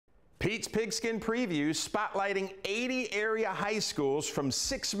Pete's Pigskin Previews spotlighting 80 area high schools from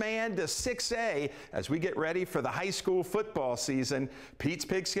 6-man to 6A as we get ready for the high school football season. Pete's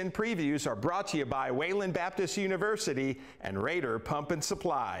Pigskin Previews are brought to you by Wayland Baptist University and Raider Pump and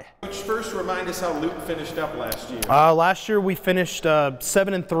Supply. Coach, first remind us how Luke finished up last year. Last year we finished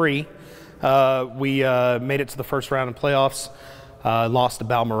 7-3. We made it to the first round of playoffs, lost to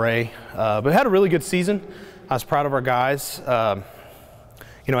Balmorhea, but had a really good season. I was proud of our guys.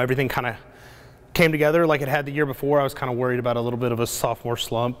 You know, everything kind of came together like it had the year before. I was kind of worried about a little bit of a sophomore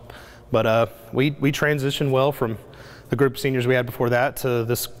slump, but we transitioned well from the group of seniors we had before that to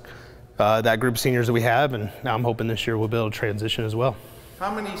this that group of seniors that we have, and now I'm hoping this year we'll be able to transition as well.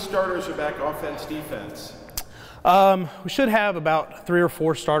 How many starters are back offense, defense? We should have about 3 or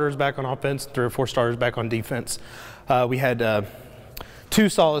 4 starters back on offense, 3 or 4 starters back on defense. We had 2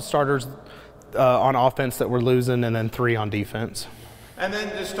 solid starters on offense that we're losing, and then 3 on defense. And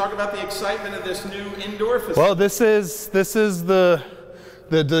then just talk about the excitement of this new indoor facility. Well, this is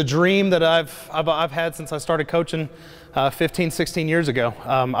the dream that I've had since I started coaching 15, 16 years ago.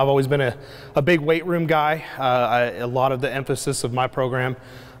 I've always been a big weight room guy. A lot of the emphasis of my program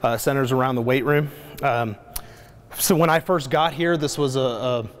centers around the weight room. So when I first got here, this was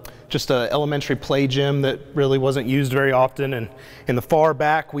just an elementary play gym that really wasn't used very often. And in the far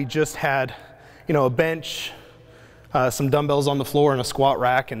back, we just had, you know, a bench, some dumbbells on the floor and a squat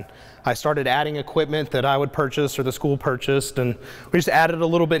rack, and I started adding equipment that I would purchase or the school purchased, and we just added a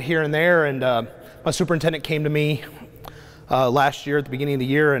little bit here and there. And my superintendent came to me last year at the beginning of the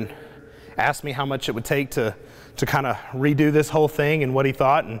year and asked me how much it would take to kind of redo this whole thing and what he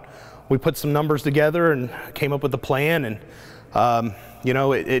thought, and we put some numbers together and came up with a plan, and you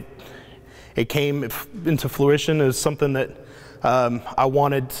know, it came into fruition as something that I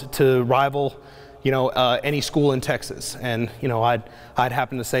wanted to rival, you know, any school in Texas. And you know, I'd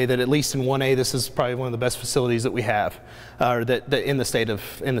happen to say that at least in 1A, this is probably one of the best facilities that we have, or that in the state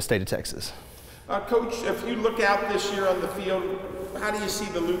of Texas. Coach, if you look out this year on the field, how do you see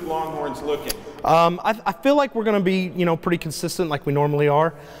the Luke Longhorns looking? I feel like we're going to be, you know, pretty consistent like we normally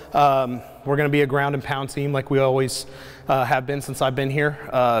are. We're going to be a ground and pound team like we always have been since I've been here.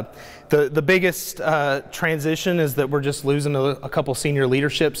 The biggest transition is that we're just losing a couple senior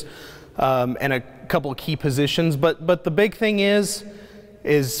leaderships and a couple of key positions. But the big thing is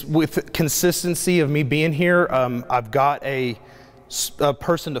with consistency of me being here, I've got a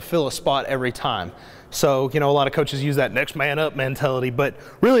person to fill a spot every time. So, you know, a lot of coaches use that next man up mentality, but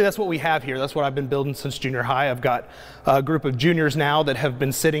really that's what we have here. That's what I've been building since junior high. I've got a group of juniors now that have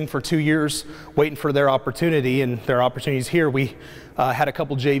been sitting for 2 years waiting for their opportunity, and their opportunities here. We had a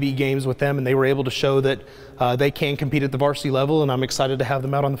couple JV games with them, and they were able to show that they can compete at the varsity level, and I'm excited to have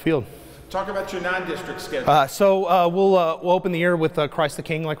them out on the field. Talk about your non-district schedule. We'll open the year with Christ the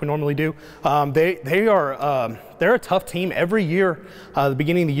King like we normally do. They're a tough team every year. The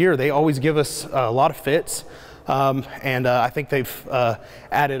beginning of the year, they always give us a lot of fits, and I think they've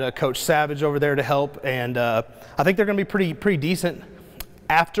added Coach Savage over there to help, and I think they're going to be pretty decent.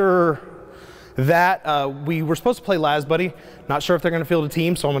 After that, we were supposed to play Lasbuddy. Not sure if they're going to field a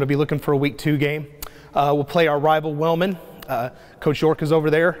team, so I'm going to be looking for a week 2 game. We'll play our rival Wellman. Coach York is over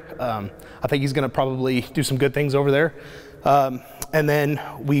there. I think he's going to probably do some good things over there. And then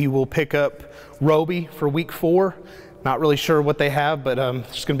we will pick up Roby for week 4. Not really sure what they have, but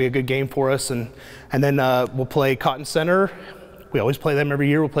it's just going to be a good game for us. And then we'll play Cotton Center. We always play them every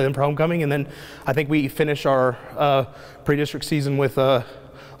year. We'll play them for homecoming. And then I think we finish our pre-district season with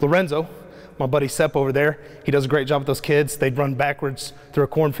Lorenzo. My buddy Sepp over there, he does a great job with those kids. They'd run backwards through a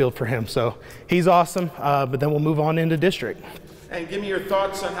cornfield for him, so he's awesome. But then we'll move on into district. And give me your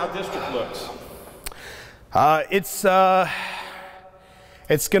thoughts on how district looks.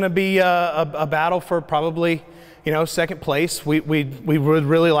 It's going to be a battle for probably, you know, 2nd place. We would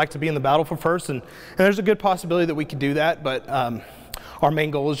really like to be in the battle for 1st, and there's a good possibility that we could do that. But our main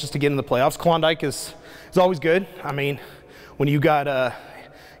goal is just to get in the playoffs. Klondike is always good. I mean, when you got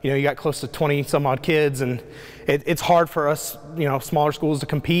you know, you got close to 20 some odd kids, and it's hard for us, you know, smaller schools to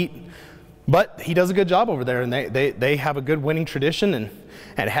compete. But he does a good job over there, and they have a good winning tradition,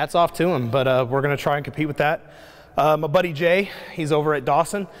 and hats off to him. But we're going to try and compete with that. My buddy Jay, he's over at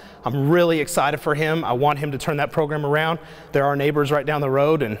Dawson. I'm really excited for him. I want him to turn that program around. They're our neighbors right down the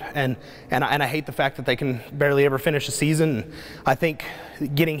road, and I hate the fact that they can barely ever finish a season. I think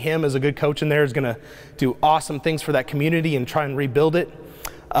getting him as a good coach in there is going to do awesome things for that community and try and rebuild it.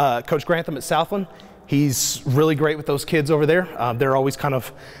 Coach Grantham at Southland, he's really great with those kids over there. They're always kind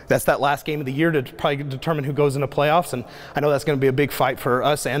of, that's that last game of the year to probably determine who goes into playoffs, and I know that's going to be a big fight for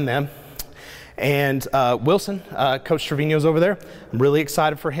us and them. And Wilson, Coach Trevino's over there. I'm really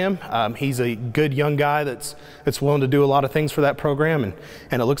excited for him. He's a good young guy that's willing to do a lot of things for that program,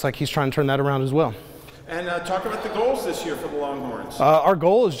 and it looks like he's trying to turn that around as well. And talk about the goals this year for the Longhorns. Our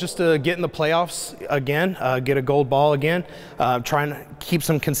goal is just to get in the playoffs again, get a gold ball again, trying to keep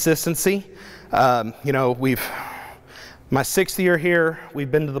some consistency. You know, my 6th year here,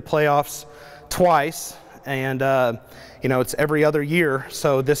 we've been to the playoffs twice, and you know, it's every other year.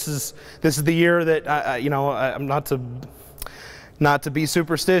 So this is the year that you know, I'm not to be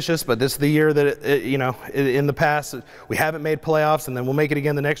superstitious, but this is the year that you know, in the past we haven't made playoffs, and then we'll make it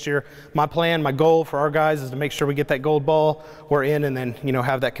again the next year. My plan, my goal for our guys is to make sure we get that gold ball, we're in, and then, you know,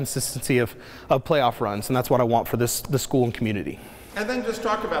 have that consistency of playoff runs, and that's what I want for the school and community. And then just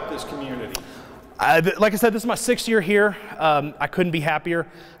talk about this community. Like I said, this is my 6th year here. I couldn't be happier.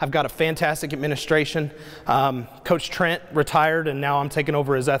 I've got a fantastic administration. Coach Trent retired, and now I'm taking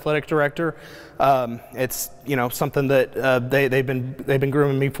over as athletic director. It's, you know, something that they've been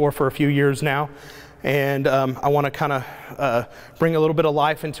grooming me for a few years now. And I want to kind of bring a little bit of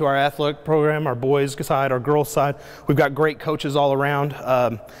life into our athletic program, our boys' side, our girls' side. We've got great coaches all around,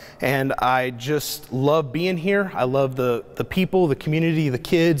 and I just love being here. I love the people, the community, the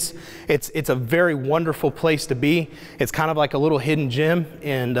kids. It's a very wonderful place to be. It's kind of like a little hidden gem,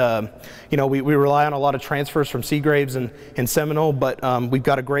 and you know, we rely on a lot of transfers from Seagraves and Seminole, but we've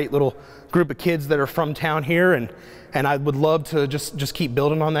got a great little group of kids that are from town here, and I would love to just keep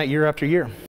building on that year after year.